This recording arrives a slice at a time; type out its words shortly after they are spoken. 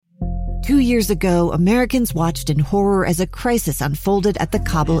2 years ago, Americans watched in horror as a crisis unfolded at the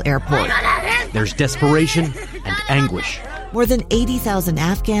Kabul airport. There's desperation and anguish. More than 80,000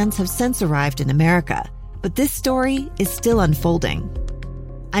 Afghans have since arrived in America, but this story is still unfolding.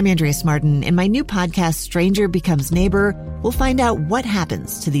 I'm Andrea Martin. In my new podcast, Stranger Becomes Neighbor, we'll find out what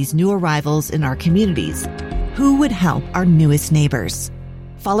happens to these new arrivals in our communities. Who would help our newest neighbors?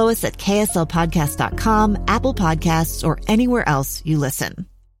 Follow us at kslpodcast.com, Apple Podcasts, or anywhere else you listen.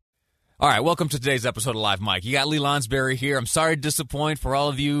 All right, welcome to today's episode of Live Mike. You got Lee Lonsberry here. I'm sorry to disappoint for all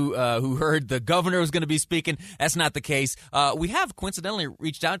of you who heard the governor was going to be speaking. That's not the case. We have coincidentally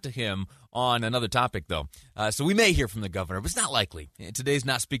reached out to him on another topic, though. So we may hear from the governor, but it's not likely. Today's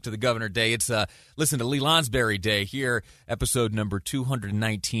not Speak to the Governor Day. It's Listen to Lee Lonsberry Day here, episode number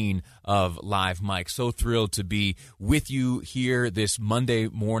 219 of Live Mike. So thrilled to be with you here this Monday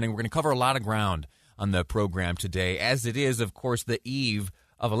morning. We're going to cover a lot of ground on the program today, as it is, of course, the eve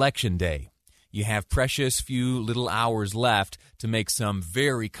of Election Day. You have precious few little hours left to make some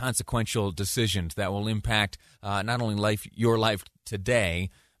very consequential decisions that will impact not only your life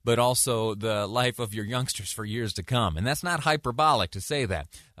today, but also the life of your youngsters for years to come. And that's not hyperbolic to say that.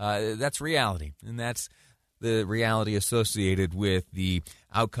 That's reality, and that's the reality associated with the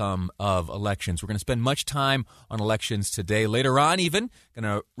outcome of elections. We're going to spend much time on elections today. Later on, even, going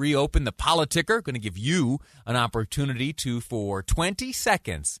to reopen the Politicker, going to give you an opportunity to, for 20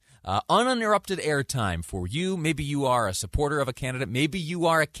 seconds, uninterrupted airtime for you. Maybe you are a supporter of a candidate. Maybe you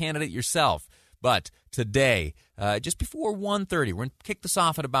are a candidate yourself. But today, just before 1:30, we're going to kick this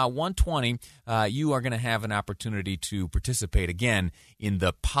off at about 1:20. You are going to have an opportunity to participate again in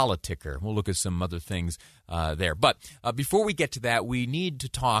the Politicker. We'll look at some other things there. But before we get to that, we need to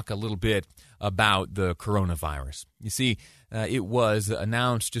talk a little bit about the coronavirus. You see, it was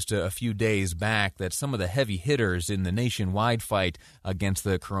announced just a few days back that some of the heavy hitters in the nationwide fight against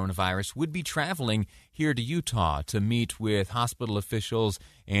the coronavirus would be traveling here to Utah to meet with hospital officials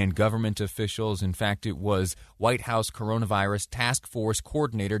and government officials. In fact, it was White House Coronavirus Task Force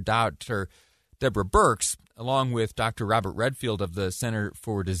Coordinator Dr. Deborah Birx, along with Dr. Robert Redfield of the Center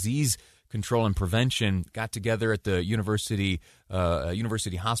for Disease Control and Prevention, got together at the University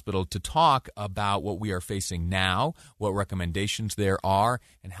Hospital to talk about what we are facing now, what recommendations there are,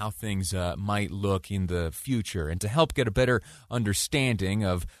 and how things might look in the future. And to help get a better understanding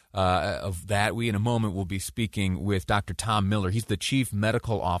of that, we in a moment will be speaking with Dr. Tom Miller. He's the Chief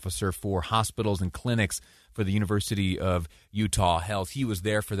Medical Officer for Hospitals and Clinics for the University of Utah Health. He was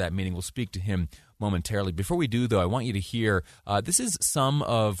there for that meeting. We'll speak to him momentarily. Before we do, though, I want you to hear, this is some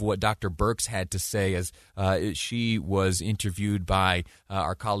of what Dr. Birx had to say as she was interviewed by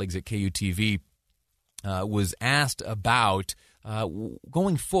our colleagues at KUTV, was asked about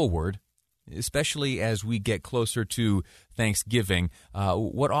going forward, especially as we get closer to Thanksgiving,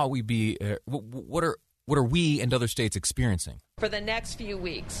 what are we and other states experiencing for the next few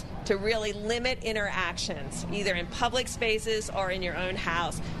weeks to really limit interactions, either in public spaces or in your own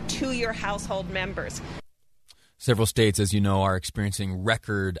house, to your household members. Several states, as you know, are experiencing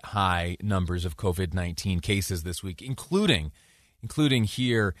record high numbers of COVID-19 cases this week, including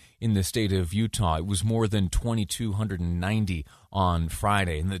here in the state of Utah. It was more than 2,290 on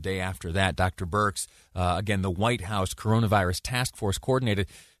Friday. And the day after that, Dr. Birx, again, the White House Coronavirus Task Force Coordinator,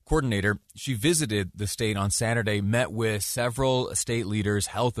 she visited the state on Saturday, met with several state leaders,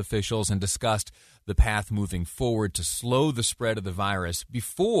 health officials, and discussed the path moving forward to slow the spread of the virus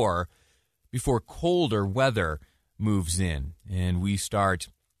before colder weather moves in and we start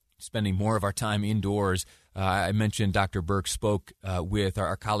spending more of our time indoors. I mentioned Dr. Birx spoke with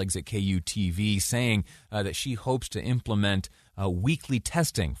our colleagues at KUTV, saying that she hopes to implement weekly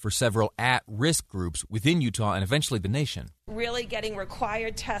testing for several at-risk groups within Utah and eventually the nation. Really getting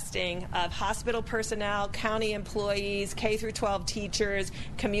required testing of hospital personnel, county employees, K-12 teachers,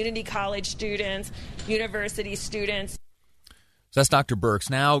 community college students, university students. So that's Dr. Birx.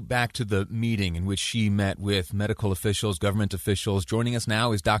 Now back to the meeting in which she met with medical officials, government officials. Joining us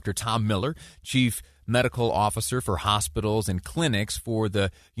now is Dr. Tom Miller, Chief Medical Officer for Hospitals and Clinics for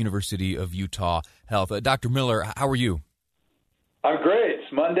the University of Utah Health. Dr. Miller, how are you? I'm great.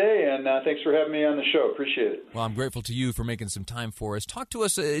 It's Monday, and thanks for having me on the show. Appreciate it. Well, I'm grateful to you for making some time for us. Talk to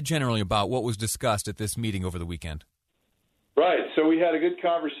us generally about what was discussed at this meeting over the weekend. Right. So we had a good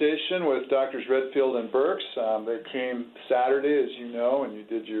conversation with Drs. Redfield and Birx. They came Saturday, as you know, and you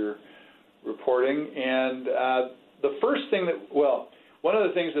did your reporting. And the first thing one of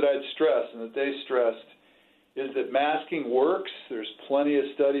the things that I'd stress and that they stressed is that masking works. There's plenty of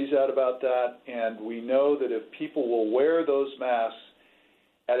studies out about that, and we know that if people will wear those masks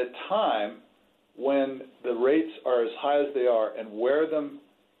at a time when the rates are as high as they are and wear them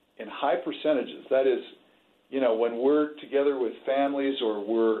in high percentages. That is, when we're together with families or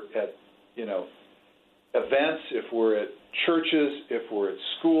we're at, events, if we're at churches, if we're at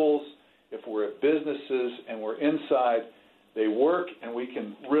schools, if we're at businesses and we're inside, they work and we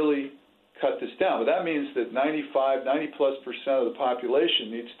can really cut this down. But that means that 90+% of the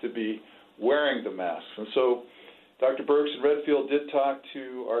population needs to be wearing the masks. And so Dr. Birx and Redfield did talk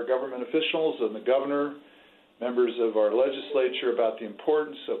to our government officials and the governor, members of our legislature, about the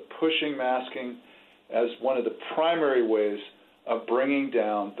importance of pushing masking as one of the primary ways of bringing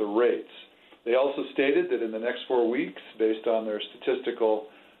down the rates. They also stated that in the next 4 weeks, based on their statistical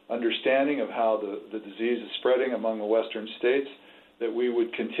understanding of how the disease is spreading among the western states, that we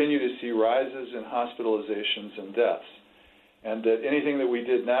would continue to see rises in hospitalizations and deaths, and that anything that we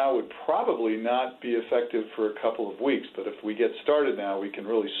did now would probably not be effective for a couple of weeks. But if we get started now, we can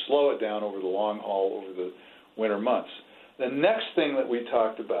really slow it down over the long haul, over the winter months. The next thing that we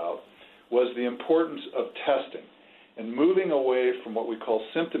talked about was the importance of testing and moving away from what we call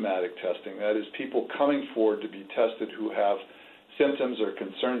symptomatic testing, that is, people coming forward to be tested who have symptoms or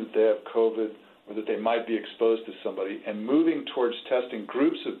concerned that they have COVID or that they might be exposed to somebody, and moving towards testing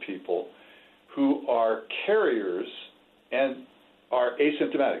groups of people who are carriers and are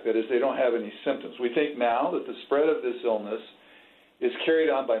asymptomatic, that is, they don't have any symptoms. We think now that the spread of this illness is carried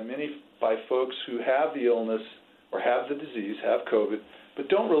on by folks who have the illness or have the disease, have COVID, but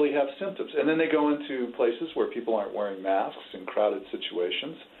don't really have symptoms. And then they go into places where people aren't wearing masks in crowded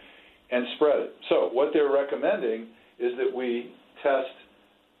situations and spread it. So what they're recommending is that we test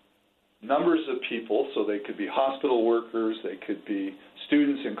numbers of people, so they could be hospital workers, they could be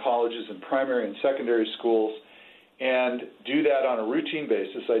students in colleges and primary and secondary schools, and do that on a routine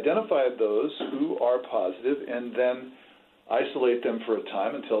basis, identify those who are positive, and then isolate them for a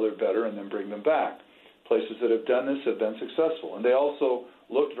time until they're better and then bring them back. Places that have done this have been successful. And they also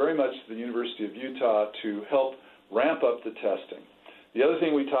looked very much to the University of Utah to help ramp up the testing. The other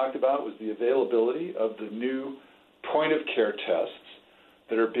thing we talked about was the availability of the new point-of-care tests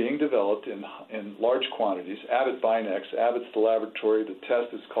that are being developed in large quantities. Abbott Binax, Abbott's the laboratory. The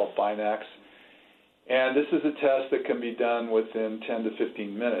test is called Binax. And this is a test that can be done within 10 to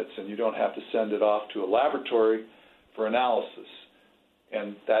 15 minutes, and you don't have to send it off to a laboratory for analysis.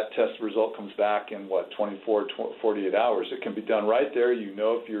 And that test result comes back in, 24, 48 hours. It can be done right there. You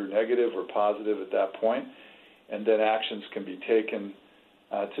know if you're negative or positive at that point, and then actions can be taken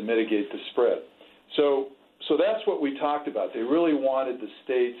to mitigate the spread. So that's what we talked about. They really wanted the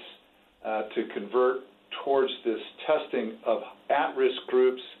states to convert towards this testing of at-risk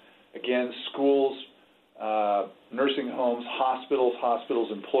groups, again, schools, nursing homes,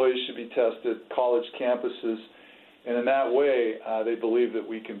 hospitals, employees should be tested, college campuses, and in that way, they believe that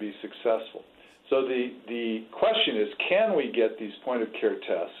we can be successful. So the question is, can we get these point-of-care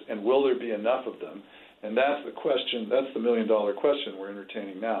tests, and will there be enough of them? And that's the question, that's the million-dollar question we're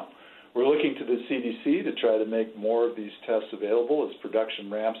entertaining now. We're looking to the CDC to try to make more of these tests available as production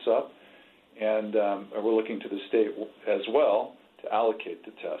ramps up, and we're looking to the state as well to allocate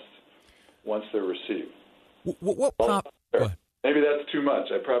the tests once they're received. Maybe that's too much.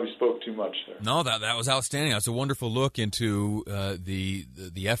 I probably spoke too much there. No, that was outstanding. That's a wonderful look into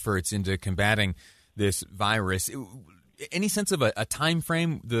the efforts into combating this virus. Any sense of a time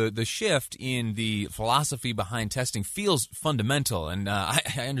frame? The shift in the philosophy behind testing feels fundamental, and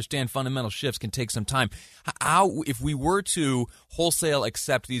I understand fundamental shifts can take some time. How, if we were to wholesale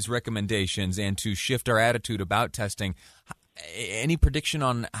accept these recommendations and to shift our attitude about testing, any prediction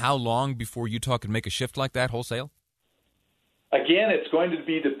on how long before Utah could make a shift like that wholesale? Again, it's going to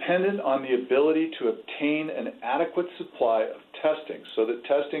be dependent on the ability to obtain an adequate supply of testing so that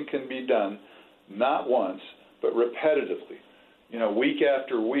testing can be done not once, but repetitively, week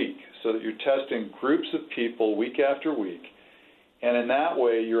after week, so that you're testing groups of people week after week. And in that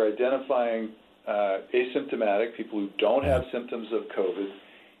way, you're identifying asymptomatic people who don't have symptoms of COVID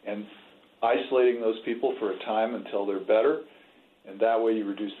and isolating those people for a time until they're better. And that way you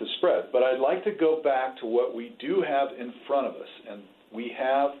reduce the spread. But I'd like to go back to what we do have in front of us, and we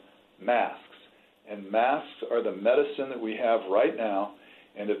have masks. And masks are the medicine that we have right now,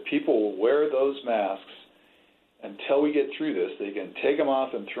 and if people will wear those masks until we get through this, they can take them off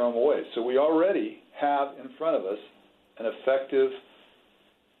and throw them away. So we already have in front of us an effective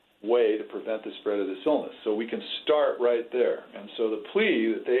way to prevent the spread of this illness. So we can start right there. And so the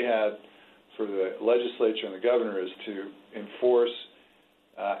plea that they had for the legislature and the governor is to enforce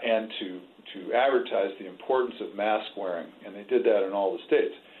and to advertise the importance of mask wearing, and they did that in all the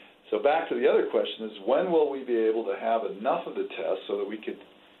states. So back to the other question is, when will we be able to have enough of the tests so that we could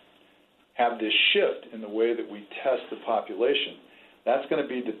have this shift in the way that we test the population? that's going to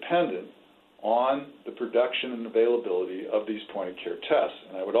be dependent on the production and availability of these point-of-care tests.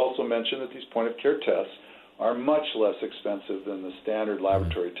 And I would also mention that these point-of-care tests are much less expensive than the standard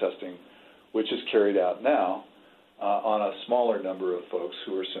laboratory testing, which is carried out now on a smaller number of folks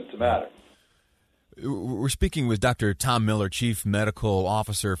who are symptomatic. We're speaking with Dr. Tom Miller, Chief Medical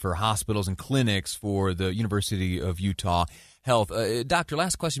Officer for Hospitals and Clinics for the University of Utah Health. Doctor,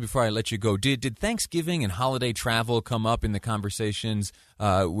 last question before I let you go. Did Thanksgiving and holiday travel come up in the conversations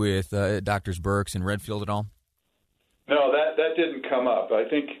with Drs. Birx and Redfield at all? No, that didn't come up. I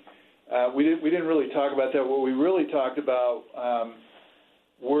think we didn't really talk about that. What we really talked about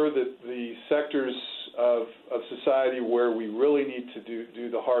were the sectors of society where we really need to do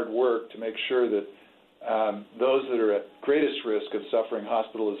the hard work to make sure that those that are at greatest risk of suffering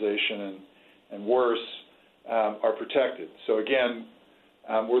hospitalization and worse are protected. So again,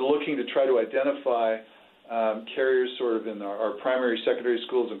 we're looking to try to identify carriers sort of in our primary, secondary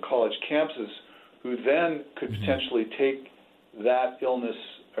schools and college campuses who then could potentially take that illness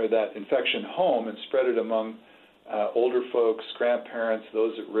or that infection home and spread it among older folks, grandparents,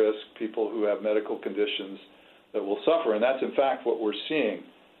 those at risk, people who have medical conditions that will suffer. And that's, in fact, what we're seeing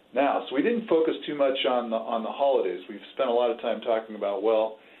now. So we didn't focus too much on the holidays. We've spent a lot of time talking about,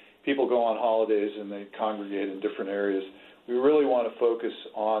 well, people go on holidays and they congregate in different areas. We really want to focus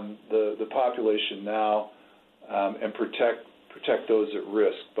on the population now and protect those at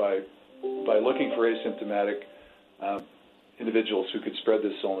risk by looking for asymptomatic individuals who could spread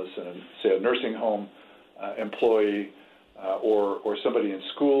this illness in, say, a nursing home employee or somebody in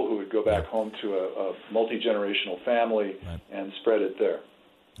school who would go back home to a multi-generational family and spread it there.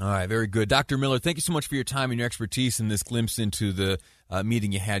 All right, very good. Dr. Miller, thank you so much for your time and your expertise in this glimpse into the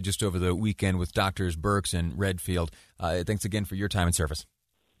meeting you had just over the weekend with Drs. Birx and Redfield. Thanks again for your time and service.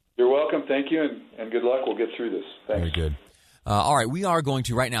 You're welcome. Thank you, and good luck. We'll get through this. Thanks. Very good. All right, we are going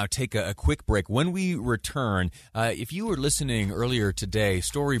to right now take a quick break. When we return, if you were listening earlier today,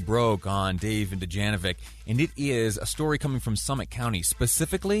 story broke on Dave and Dejanovic, and it is a story coming from Summit County.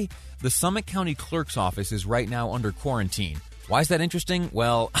 Specifically, the Summit County Clerk's Office is right now under quarantine. Why is that interesting?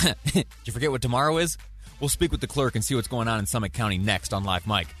 Well, did you forget what tomorrow is? We'll speak with the clerk and see what's going on in Summit County next on Live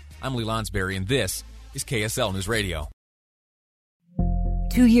Mike. I'm Lee Lonsberry, and this is KSL News Radio.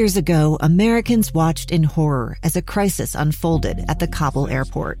 2 years ago, Americans watched in horror as a crisis unfolded at the Kabul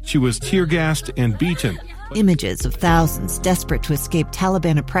airport. She was tear-gassed and beaten. Images of thousands desperate to escape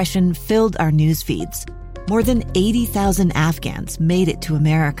Taliban oppression filled our news feeds. More than 80,000 Afghans made it to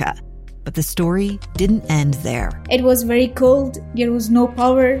America. But the story didn't end there. It was very cold. There was no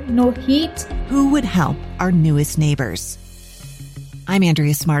power, no heat. Who would help our newest neighbors? I'm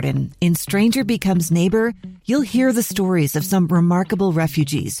Andrea Smartin. In Stranger Becomes Neighbor, you'll hear the stories of some remarkable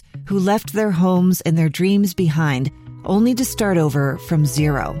refugees who left their homes and their dreams behind, only to start over from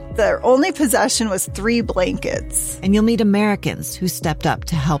zero. Their only possession was 3 blankets. And you'll meet Americans who stepped up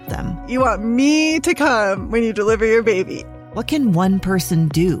to help them. You want me to come when you deliver your baby. What can one person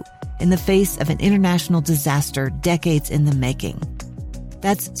do in the face of an international disaster decades in the making?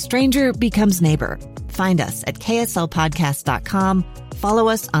 That's Stranger Becomes Neighbor. Find us at kslpodcast.com. Follow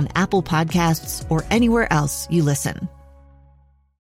us on Apple Podcasts or anywhere else you listen.